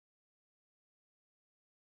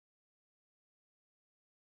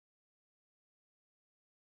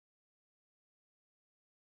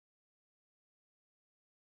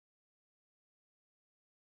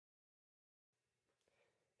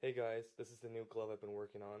Hey guys, this is the new glove I've been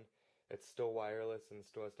working on. It's still wireless and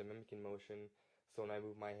still has the mimicking motion, so when I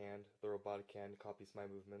move my hand, the robotic hand copies my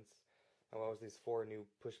movements. It allows these 4 new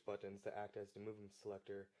push buttons that act as the movement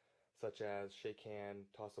selector, such as shake hand,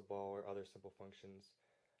 toss a ball, or other simple functions.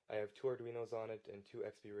 I have 2 Arduinos on it and 2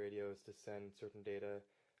 XP radios to send certain data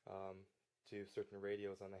to certain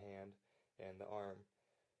radios on the hand and the arm.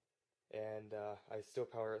 And I still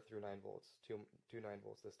power it through 9 volts, two 9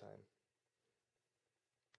 volts this time.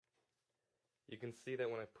 You can see that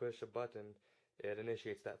when I push a button, it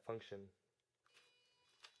initiates that function.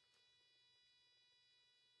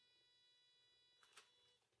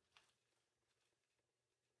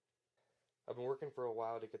 I've been working for a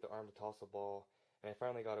while to get the arm to toss a ball, and I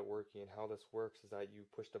finally got it working. How this works is that you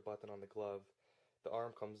push the button on the glove, the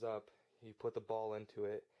arm comes up, you put the ball into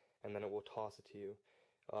it, and then it will toss it to you.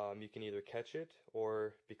 You can either catch it,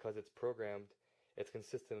 or because it's programmed, it's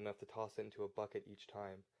consistent enough to toss it into a bucket each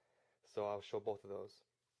time. So I'll show both of those.